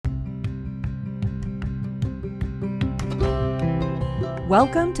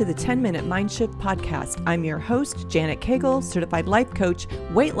Welcome to the 10-Minute Mind Shift Podcast. I'm your host, Janet Cagle, certified life coach,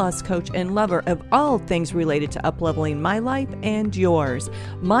 weight loss coach, and lover of all things related to upleveling my life and yours.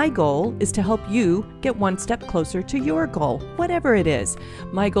 My goal is to help you get one step closer to your goal, whatever it is.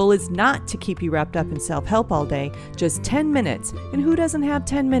 My goal is not to keep you wrapped up in self-help all day, just 10 minutes. And who doesn't have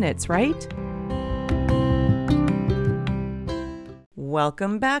 10 minutes, right?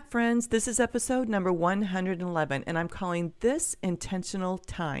 Welcome back, friends. This is episode number 111, and I'm calling this Intentional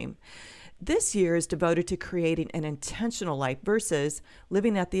Time. This year is devoted to creating an intentional life versus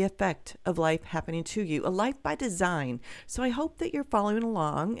living at the effect of life happening to you, a life by design. So I hope that you're following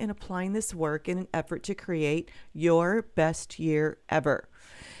along and applying this work in an effort to create your best year ever.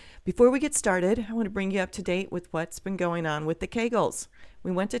 Before we get started, I want to bring you up to date with what's been going on with the Cagles.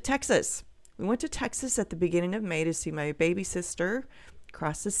 We went to Texas. We went to Texas at the beginning of May to see my baby sister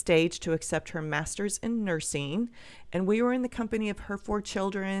cross the stage to accept her master's in nursing. And we were in the company of her 4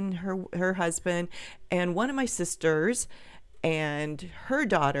 children, her husband, and one of my sisters, and her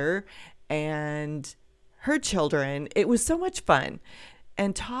daughter, and her children. It was so much fun.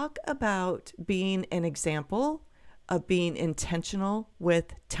 And talk about being an example of being intentional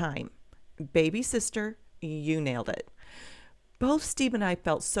with time. Baby sister, you nailed it. Both Steve and I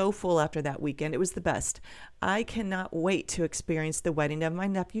felt so full after that weekend. It was the best. I cannot wait to experience the wedding of my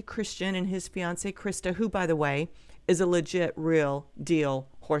nephew Christian and his fiancée Krista, who, by the way, is a legit, real deal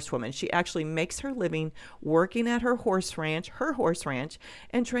horsewoman. She actually makes her living working at her horse ranch,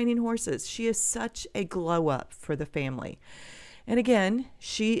 and training horses. She is such a glow up for the family. And again,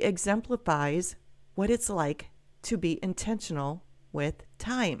 she exemplifies what it's like to be intentional with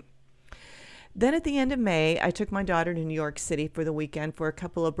time. Then at the end of May, I took my daughter to New York City for the weekend for a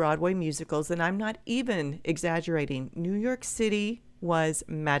couple of Broadway musicals, and I'm not even exaggerating. New York City was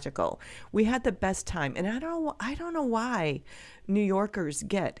magical. We had the best time, and I don't know why New Yorkers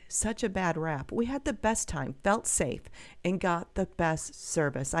get such a bad rap. We had the best time, felt safe, and got the best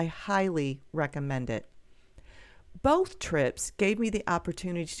service. I highly recommend it. Both trips gave me the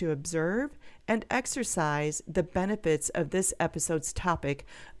opportunity to observe and exercise the benefits of this episode's topic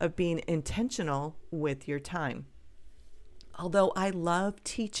of being intentional with your time. Although I love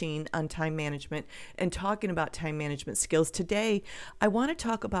teaching on time management and talking about time management skills, today I want to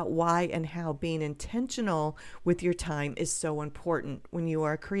talk about why and how being intentional with your time is so important when you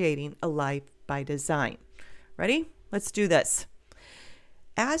are creating a life by design. Ready? Let's do this.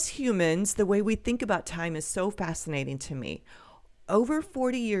 As humans, the way we think about time is so fascinating to me. Over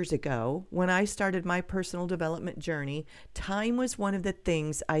 40 years ago, when I started my personal development journey, time was one of the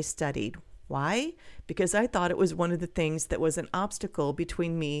things I studied. Why? Because I thought it was one of the things that was an obstacle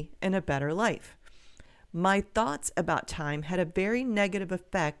between me and a better life. My thoughts about time had a very negative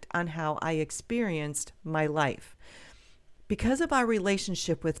effect on how I experienced my life. Because of our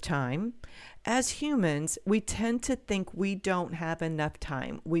relationship with time, as humans, we tend to think we don't have enough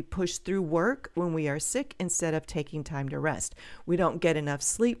time. We push through work when we are sick instead of taking time to rest. We don't get enough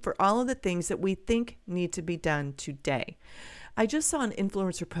sleep for all of the things that we think need to be done today. I just saw an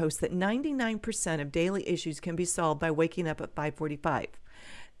influencer post that 99% of daily issues can be solved by waking up at 5:45.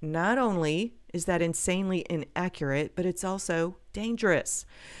 Not only is that insanely inaccurate, but it's also dangerous.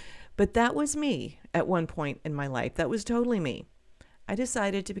 But that was me at one point in my life. That was totally me. I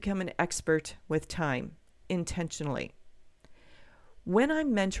decided to become an expert with time, intentionally. When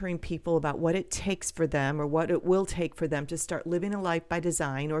I'm mentoring people about what it takes for them or what it will take for them to start living a life by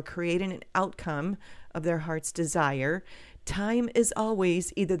design or creating an outcome of their heart's desire, time is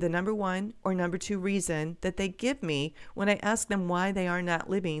always either the number 1 or number 2 reason that they give me when I ask them why they are not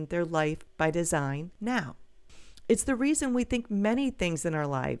living their life by design now. It's the reason we think many things in our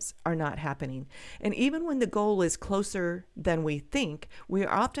lives are not happening. And even when the goal is closer than we think, we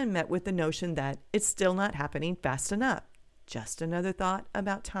are often met with the notion that it's still not happening fast enough. Just another thought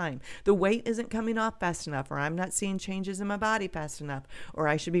about time. The weight isn't coming off fast enough, or I'm not seeing changes in my body fast enough, or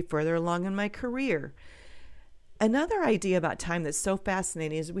I should be further along in my career. Another idea about time that's so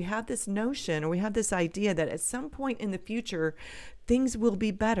fascinating is we have this notion, or we have this idea that at some point in the future, things will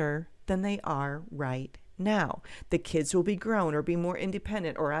be better than they are right now. The kids will be grown or be more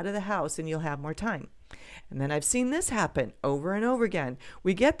independent or out of the house, and you'll have more time. And then I've seen this happen over and over again.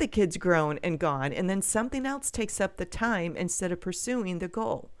 We get the kids grown and gone, and then something else takes up the time instead of pursuing the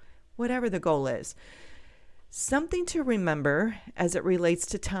goal, whatever the goal is. Something to remember as it relates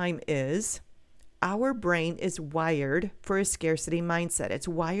to time is our brain is wired for a scarcity mindset. It's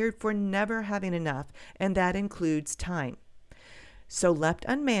wired for never having enough, and that includes time. So left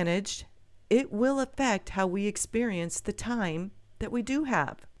unmanaged, it will affect how we experience the time that we do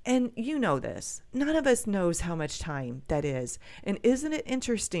have. And you know this. None of us knows how much time that is. And isn't it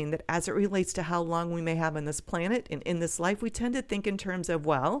interesting that as it relates to how long we may have on this planet and in this life, we tend to think in terms of,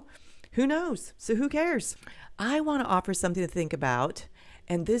 well, who knows? So who cares? I want to offer something to think about.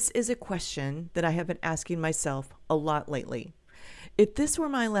 And this is a question that I have been asking myself a lot lately. If this were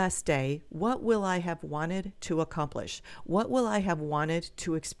my last day, what will I have wanted to accomplish? What will I have wanted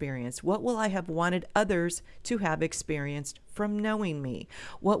to experience? What will I have wanted others to have experienced from knowing me?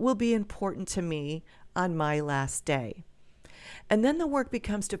 What will be important to me on my last day? And then the work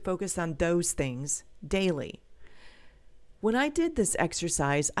becomes to focus on those things daily. When I did this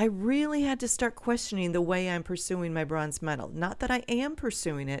exercise, I really had to start questioning the way I'm pursuing my bronze medal. Not that I am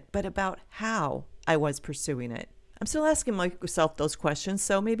pursuing it, but about how I was pursuing it. I'm still asking myself those questions,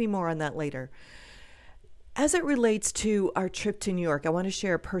 so maybe more on that later. As it relates to our trip to New York, I want to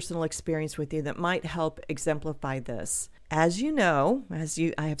share a personal experience with you that might help exemplify this. As you know,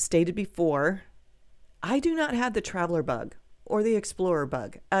 I have stated before, I do not have the traveler bug or the explorer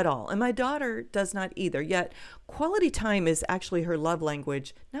bug at all, and my daughter does not either, yet quality time is actually her love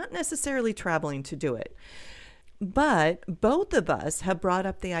language, not necessarily traveling to do it. But both of us have brought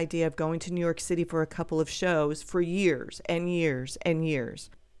up the idea of going to New York City for a couple of shows for years and years and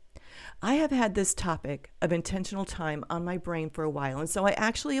years. I have had this topic of intentional time on my brain for a while, and so I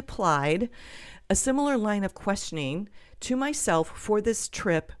actually applied a similar line of questioning to myself for this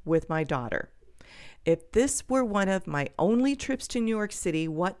trip with my daughter. If this were one of my only trips to New York City,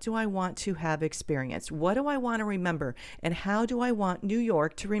 what do I want to have experienced? What do I want to remember? And how do I want New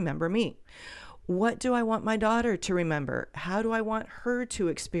York to remember me? What do I want my daughter to remember? How do I want her to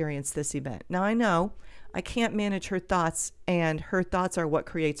experience this event? Now, I know I can't manage her thoughts, and her thoughts are what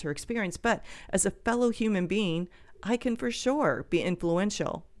creates her experience. But as a fellow human being, I can for sure be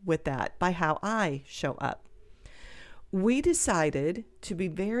influential with that by how I show up. We decided to be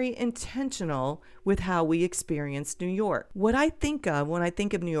very intentional with how we experienced New York. What I think of when I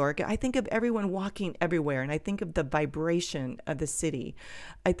think of New York, I think of everyone walking everywhere, and I think of the vibration of the city.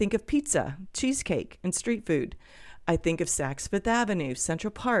 I think of pizza, cheesecake, and street food. I think of Saks Fifth Avenue,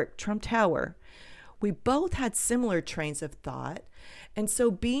 Central Park, Trump Tower. We both had similar trains of thought, and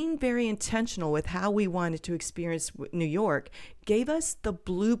so being very intentional with how we wanted to experience New York gave us the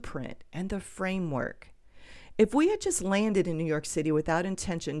blueprint and the framework. If we had just landed in New York City without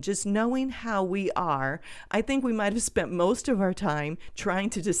intention, just knowing how we are, I think we might have spent most of our time trying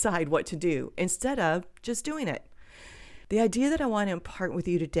to decide what to do instead of just doing it. The idea that I want to impart with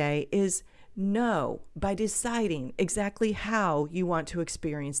you today is know by deciding exactly how you want to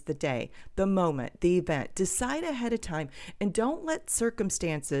experience the day, the moment, the event. Decide ahead of time and don't let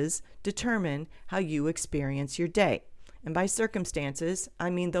circumstances determine how you experience your day. And by circumstances, I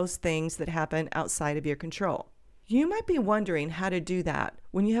mean those things that happen outside of your control. You might be wondering how to do that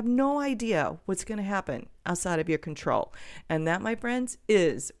when you have no idea what's going to happen outside of your control. And that, my friends,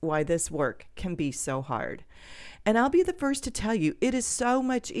 is why this work can be so hard. And I'll be the first to tell you, it is so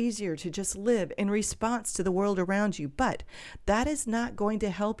much easier to just live in response to the world around you, but that is not going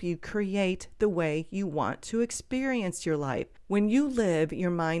to help you create the way you want to experience your life. When you live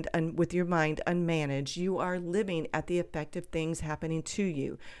with your mind unmanaged, you are living at the effect of things happening to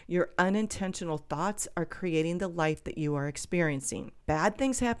you. Your unintentional thoughts are creating the life that you are experiencing. Bad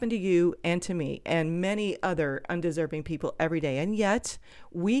things happen to you and to me and many other undeserving people every day, and yet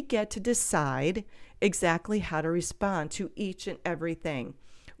we get to decide exactly how to respond to each and everything.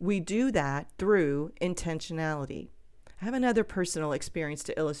 We do that through intentionality. I have another personal experience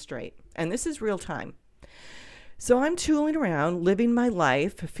to illustrate, and this is real time. So I'm tooling around, living my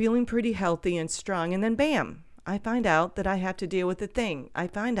life, feeling pretty healthy and strong, and then bam, I find out that I have to deal with a thing. I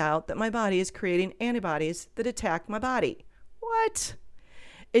find out that my body is creating antibodies that attack my body. What?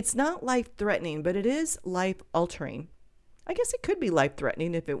 It's not life-threatening, but it is life-altering. I guess it could be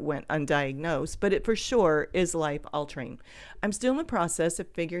life-threatening if it went undiagnosed, but it for sure is life-altering. I'm still in the process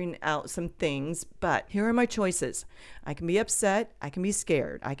of figuring out some things, but here are my choices. I can be upset, I can be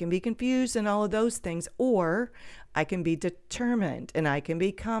scared, I can be confused and all of those things, or I can be determined and I can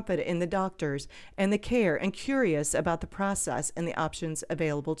be confident in the doctors and the care and curious about the process and the options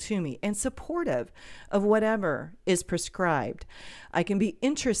available to me and supportive of whatever is prescribed. I can be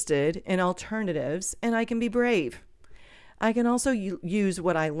interested in alternatives and I can be brave. I can also use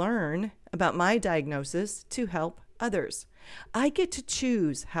what I learn about my diagnosis to help others. I get to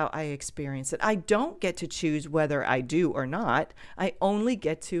choose how I experience it. I don't get to choose whether I do or not. I only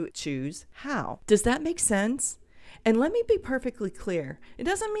get to choose how. Does that make sense? And let me be perfectly clear. It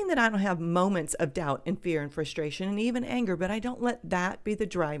doesn't mean that I don't have moments of doubt and fear and frustration and even anger, but I don't let that be the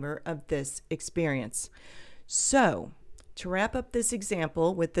driver of this experience. So, To wrap up this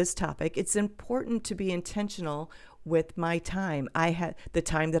example with this topic, it's important to be intentional with my time. The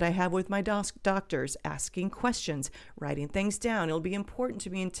time that I have with my doctors, asking questions, writing things down. It'll be important to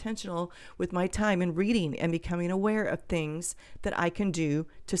be intentional with my time and reading and becoming aware of things that I can do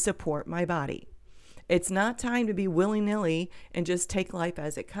to support my body. It's not time to be willy-nilly and just take life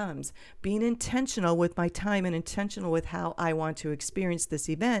as it comes. Being intentional with my time and intentional with how I want to experience this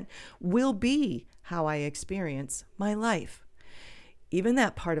event will be how I experience my life, even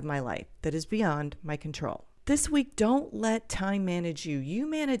that part of my life that is beyond my control. This week, don't let time manage you. You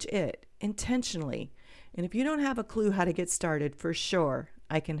manage it intentionally. And if you don't have a clue how to get started, for sure,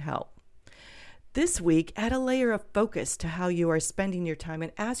 I can help. This week, add a layer of focus to how you are spending your time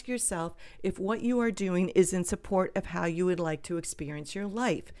and ask yourself if what you are doing is in support of how you would like to experience your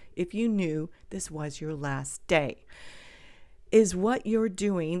life if you knew this was your last day. Is what you're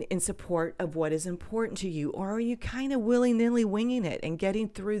doing in support of what is important to you, or are you kind of willy-nilly winging it and getting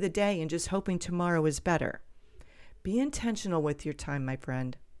through the day and just hoping tomorrow is better? Be intentional with your time, my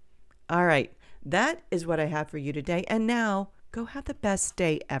friend. All right, that is what I have for you today. And now, go have the best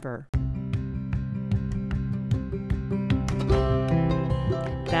day ever.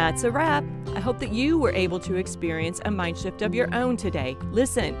 That's a wrap. I hope that you were able to experience a mind shift of your own today.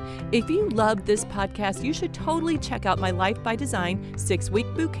 Listen, if you love this podcast, you should totally check out my Life by Design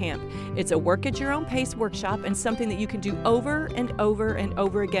 6-week boot camp. It's a work at your own pace workshop and something that you can do over and over and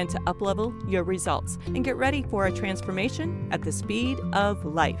over again to uplevel your results and get ready for a transformation at the speed of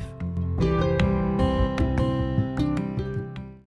life.